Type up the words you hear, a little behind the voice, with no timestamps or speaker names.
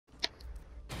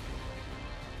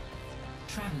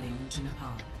Traveling to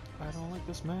Nepal. I don't like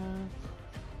this map.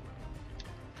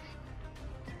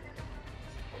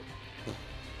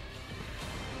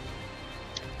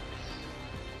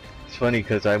 It's funny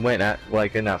because I went at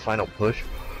like in that final push.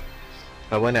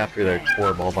 I went after their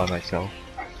orb all by myself.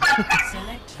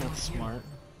 That's smart.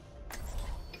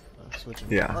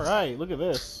 Switching. Yeah. All right, look at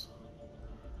this.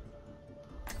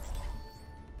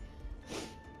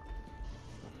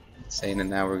 Saying that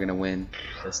now we're gonna win.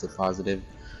 That's the positive.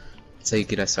 That's how you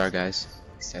get SR, guys.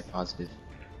 Stay positive.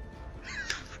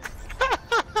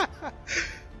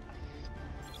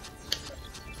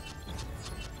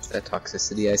 Is that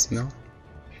toxicity I smell?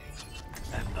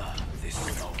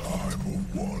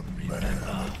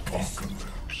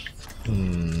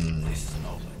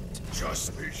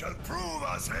 Just we shall prove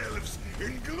ourselves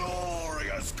in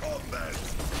glorious combat.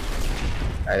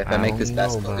 Alright, if I make this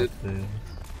basketball, this.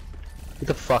 who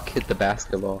the fuck hit the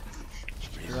basketball?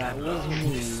 That was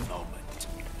me.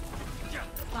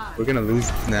 We're gonna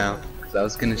lose now. Cause I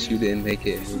was gonna shoot it and make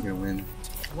it, and we're gonna win.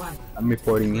 I'm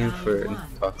reporting you for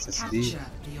toxicity.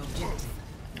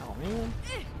 Oh man.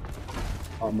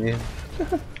 Oh man.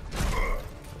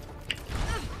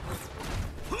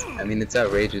 I mean, it's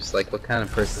outrageous. Like, what kind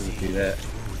of person would do that?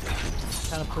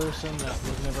 Kind of person that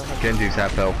would never have. Genji's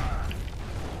half health.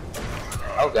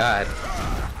 Oh god.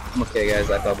 I'm okay,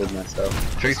 guys. I bubbled myself.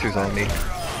 Tracer's on me.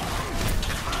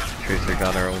 Tracer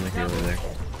got our only healer there.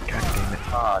 God damn it.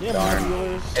 Aw, Yeah, darn.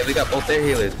 healers. Hey, we got both their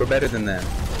healers. We're better than them.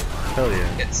 Hell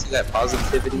yeah. Yeah, see that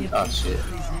positivity? Oh shit.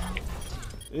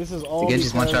 This is all. Again,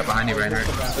 just one because shot behind you, I Reinhardt.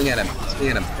 hit the back. Swing at him. Swing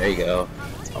at him. There you go.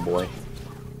 That's my boy.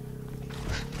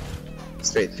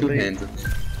 Straight two hands.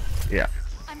 Yeah.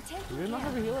 Do they not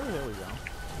have a healer? There we go.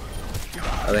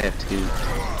 Oh, they have two.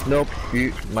 Nope.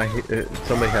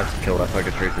 Somebody has to kill that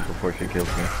fucking Tracer before she kills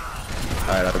me.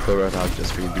 Alright, I'll go Roadhog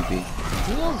just for you, BB.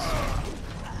 Heals.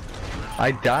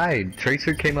 I died.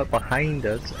 Tracer came up behind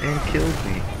us and killed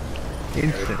me.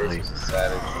 Instantly.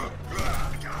 Savage.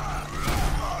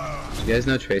 You guys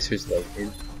know Tracer's located?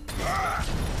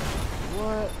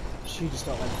 What? She just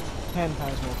got like 10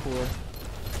 times more cooler.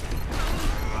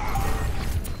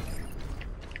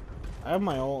 I have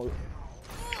my ult.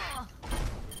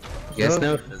 You guys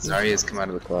know if Zarya's come out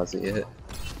of the closet yet?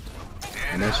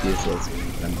 I know she is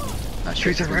lesbian, but I'm not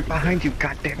sure. Tracer right behind you.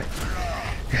 God damn it.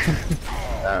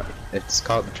 It's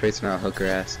called the Tracer, and I'll hook her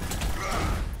ass.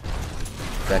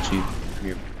 Got you.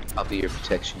 I'll be your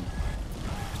protection.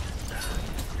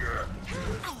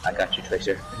 I got you,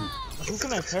 Tracer. Who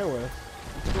can I pair with?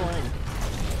 Let's go in.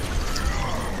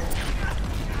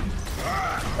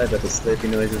 I bet the slurpy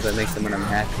noises I make them when I'm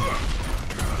happy.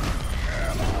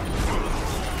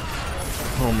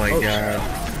 Oh my god.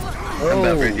 I'm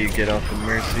about ready to get off of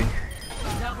Mercy.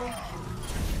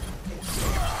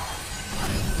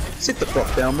 Sit the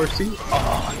fuck down, Mercy.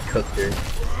 Oh, I cooked her.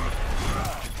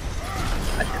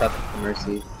 I cuffed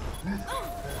Mercy.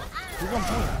 Who's on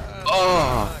point?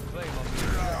 Oh!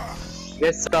 You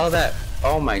guys saw that?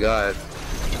 Oh my god.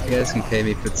 You guys can pay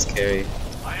me for this carry.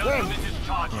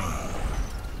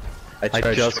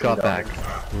 I just got back.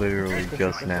 Literally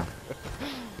just now.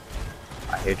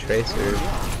 I hear Tracer.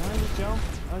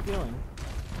 How you doing?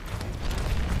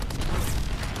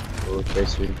 Oh,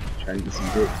 Tracer. Trying to get some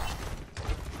dick.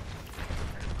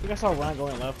 I think I saw Ryan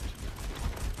going left.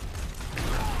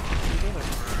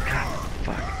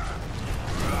 Fuck.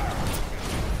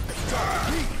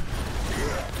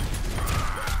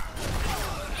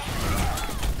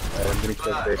 I'm gonna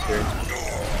kill Tracer.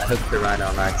 I hooked the Rhino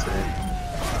on accident.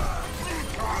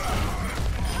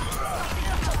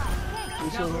 You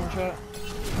see a one shot?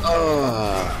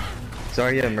 Oh!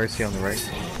 Zarya and Mercy on the right.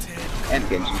 And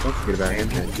Genji, don't forget about him.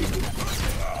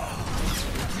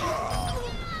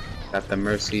 Got the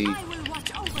Mercy.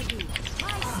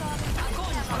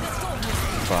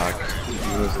 Fuck.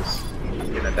 Who is this?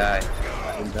 I'm gonna die.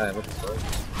 I didn't die, what the fuck?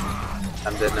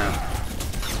 I'm dead now.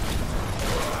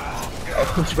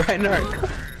 Oh, it's Reinhardt!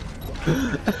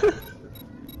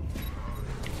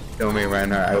 Don't worry,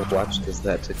 Reinhardt, I watched as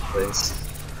that took place.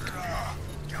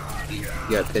 You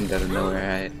got pinned out of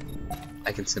nowhere,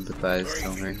 I can sympathize,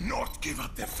 don't worry. Not give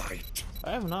up the fight.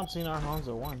 I have not seen our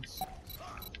Hanzo once.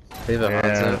 They have a Yeah,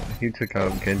 Hanzo. he took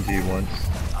out Genji once.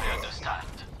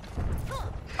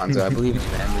 Hanzo, I believe in you,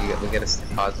 man. We gotta stay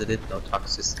positive, no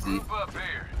toxicity.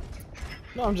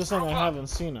 No, I'm just saying I haven't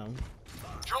seen him.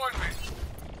 Join me.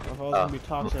 If I was gonna be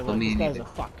toxic, well, like, me this guy's neither. a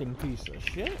fucking piece of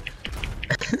shit.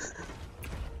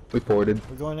 We ported.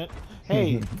 We're going it.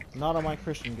 Hey, not on my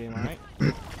Christian game, alright?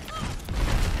 My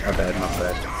bad, my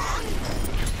bad.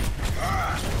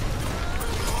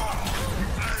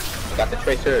 Got the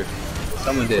Tracer.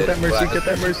 Someone did. Get that Mercy, Well, get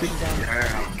that Mercy.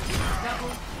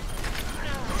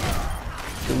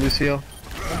 to Lucio.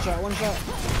 One shot, one shot.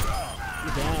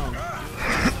 You're down.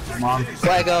 Come on,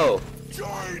 Flaggo!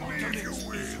 Join me if you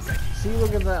will. See,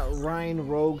 look at that Ryan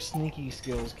Rogue sneaky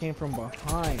skills. Came from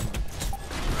behind.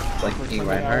 Flanking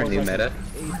Reinhardt, new meta.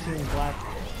 18 black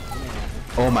man.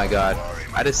 Oh my god.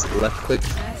 I just left click.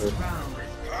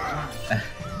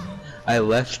 I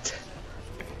left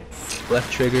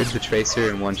triggered the tracer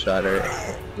and one shot her.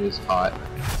 It was hot.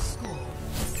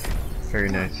 Very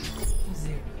nice.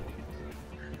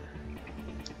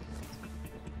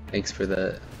 Thanks for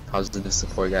the positive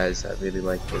support, guys. I really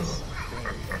like this.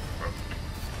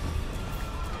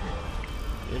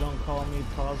 They don't call me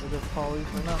positive Polly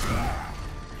for nothing.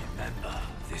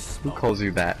 Who calls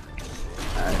you that?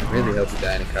 I really hope you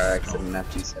die in a car accident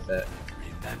after you said that.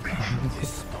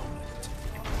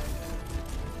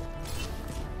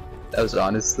 That was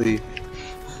honestly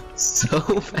so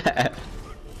bad.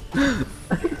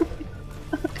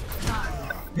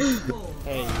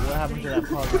 Hey, what happened to that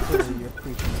positivity you're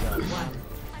preaching about?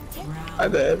 My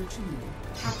bad.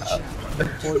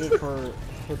 Reported for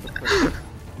hypocrite.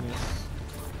 Yes.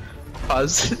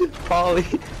 Positive Polly.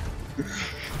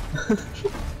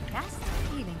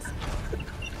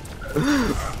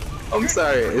 I'm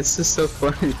sorry, it's just so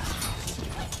funny.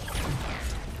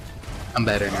 I'm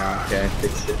better now, okay, I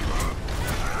fixed it.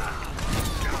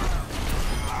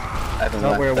 I haven't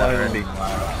Not where I left wanted to be.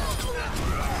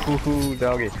 Hoo-hoo,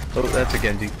 doggy. Oh, that's a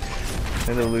Genji.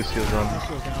 And the Lucio's on.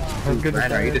 Oh, goodness,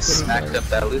 Ryan, you just smacked up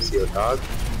that Lucio, dog.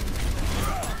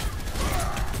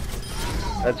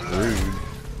 That's rude.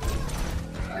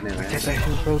 I know, Get right? that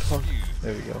control talk.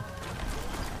 There we go.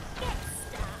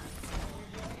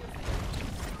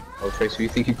 Oh, Tracer, you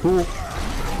think you're cool?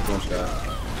 One shot.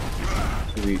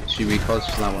 She recalls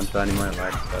she's not one shot anymore. I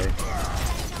lied, sorry.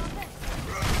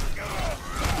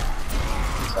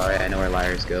 Sorry, I know where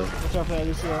liars go. Watch out for that,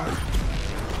 Lucio.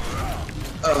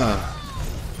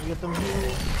 You get them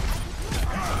heals.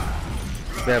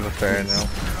 They have a fair now.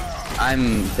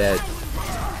 I'm dead.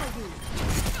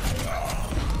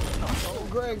 Oh,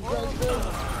 Greg.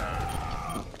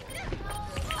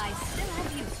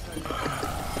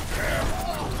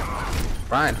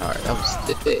 Reinhardt, that was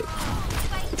thick.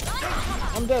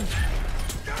 I'm dead.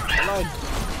 I lied.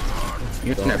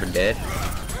 You're never dead.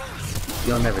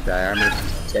 You'll never die. Our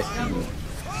mercy's protecting you.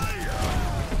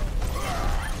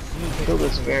 Kill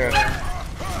this fair.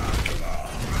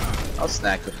 I'll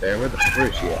snack the fair. Where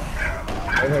is she at?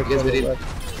 Because we didn't.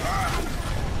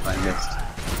 I missed.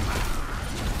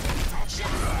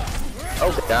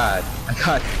 Oh god. I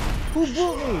got. Who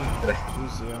blew me?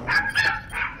 Lucio.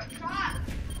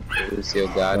 Lucio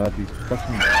god. He's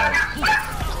fucking bad.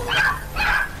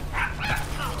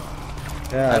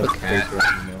 I have a cat.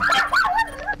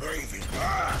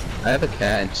 I have a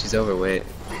cat and she's overweight.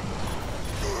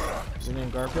 Is her name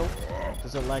Garfield?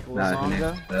 Does it like Nah, her lasagna?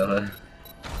 name's Bella.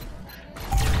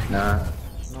 Nah,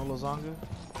 No lasagna?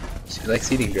 she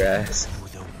likes eating grass.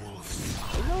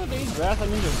 You know they eat grass, I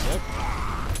mean they're sick.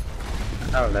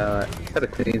 I don't know. It kind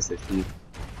of cleans their teeth.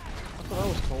 That's what I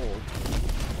was told.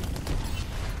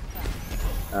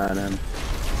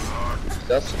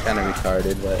 She's also kind of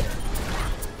retarded, but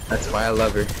that's why I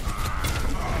love her.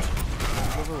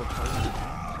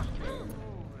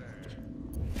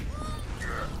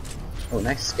 Oh,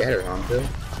 nice scatter on, Bill.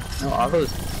 No, all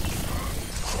those.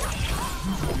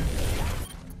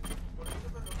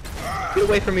 Get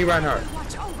away from me, Reinhardt.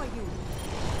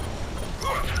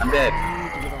 I'm dead.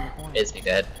 Is he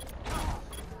dead?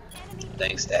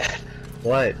 Thanks, Dad.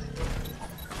 What?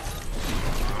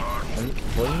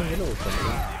 What in the middle of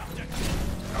something?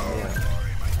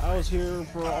 I was here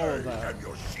for all of that.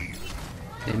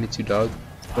 Damn it, you dog.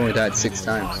 I've only died 6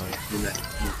 times.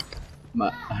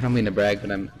 I don't mean to brag, but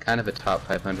I'm kind of a top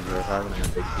 500 roadhog and I'm a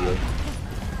big deal.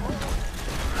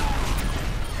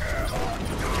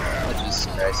 Oh, Jesus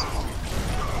Christ.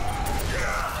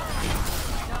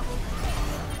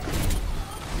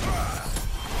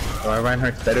 Oh, our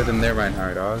Reinhardt's better than their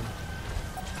Reinhardt, dog.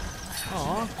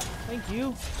 Aw, thank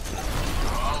you.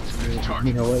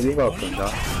 You know what? You're welcome,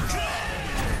 dog.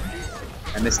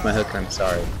 I missed my hook, I'm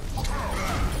sorry.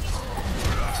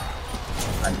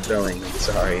 I'm throwing, I'm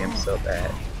sorry, I'm so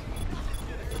bad.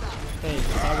 Hey,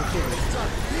 positivity.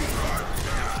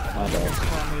 My bad.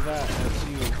 Tell me that, that's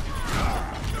you.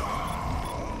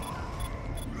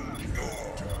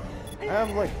 I have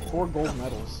like 4 gold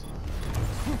medals.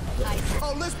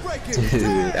 Oh, let's break it.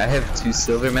 Dude, I have 2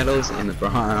 silver medals and a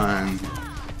bronze.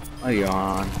 Oh, you're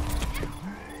on.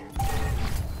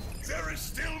 There is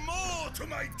still more to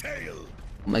my tale.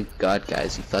 Oh my god,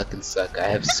 guys, you fucking suck. I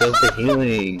have silver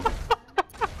healing.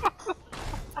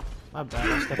 My bad,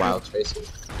 I stepped Wow, up. Tracer.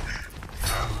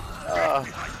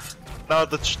 No,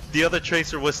 the other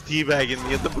Tracer was teabagging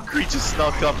me, and the McCree just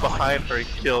snuck up behind her and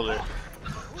killed her.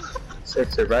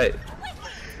 Serves her right.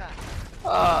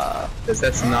 Cause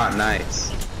that's not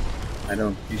nice. I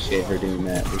don't appreciate her doing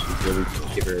that. We should really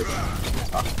give her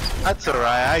talk. That's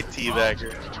alright, I teabag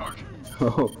her.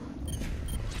 Oh.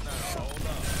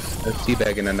 I was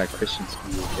teabagging on that Christian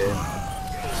school, okay?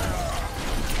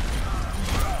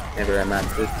 Never am at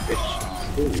good Christian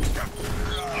school.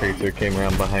 Tracer came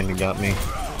around behind and got me.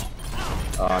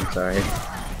 Oh, I'm sorry.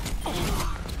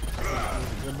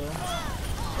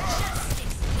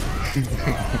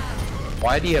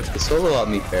 Why do you have to solo out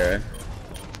me, Farrah?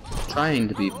 I'm trying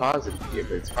to be positive here,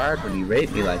 but it's hard when you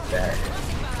rape me like that.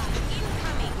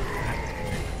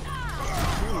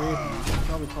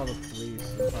 Probably call the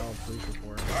police. File a police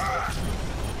report.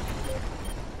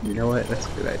 You know what? That's a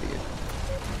good idea.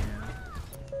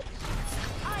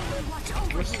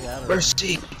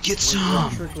 Mercy, get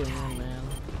some! Trickling in, man.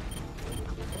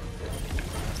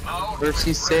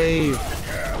 Mercy, save!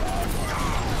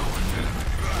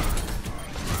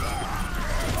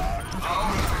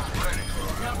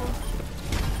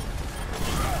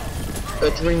 A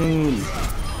dream!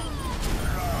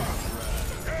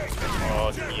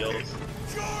 Oh, heals.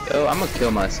 Yo, I'm gonna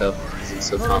kill myself because I'm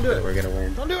so confident we're gonna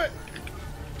win. Don't do it!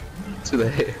 Too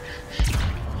late.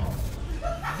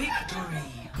 Victory.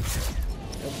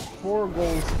 4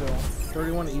 goals still.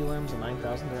 31 elims and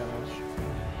 9,000 damage.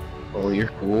 Oh, you're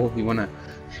cool. You want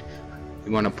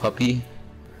a puppy?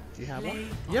 Do you have one?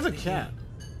 You have a cat.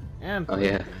 And Oh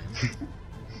yeah.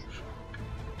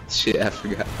 Shit, I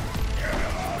forgot.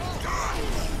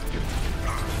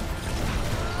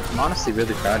 I'm honestly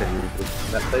really proud of you.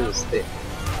 That play was thick.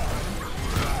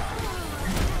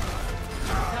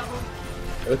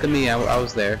 Look at me, I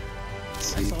was there. I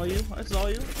saw you. I saw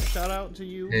you. Shout out to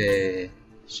you. Hey,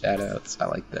 shout outs. I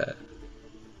like that.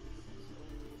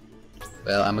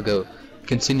 Well, I'm gonna go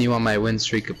continue on my win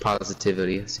streak of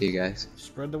positivity. See you guys.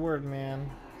 Spread the word, man.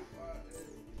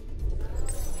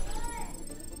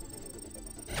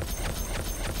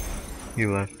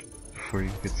 You left before you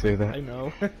could say I that.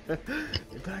 know. But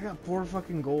I got 4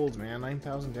 fucking golds, man.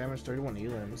 9,000 damage, 31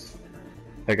 elims.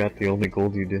 I got the only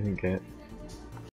gold you didn't get.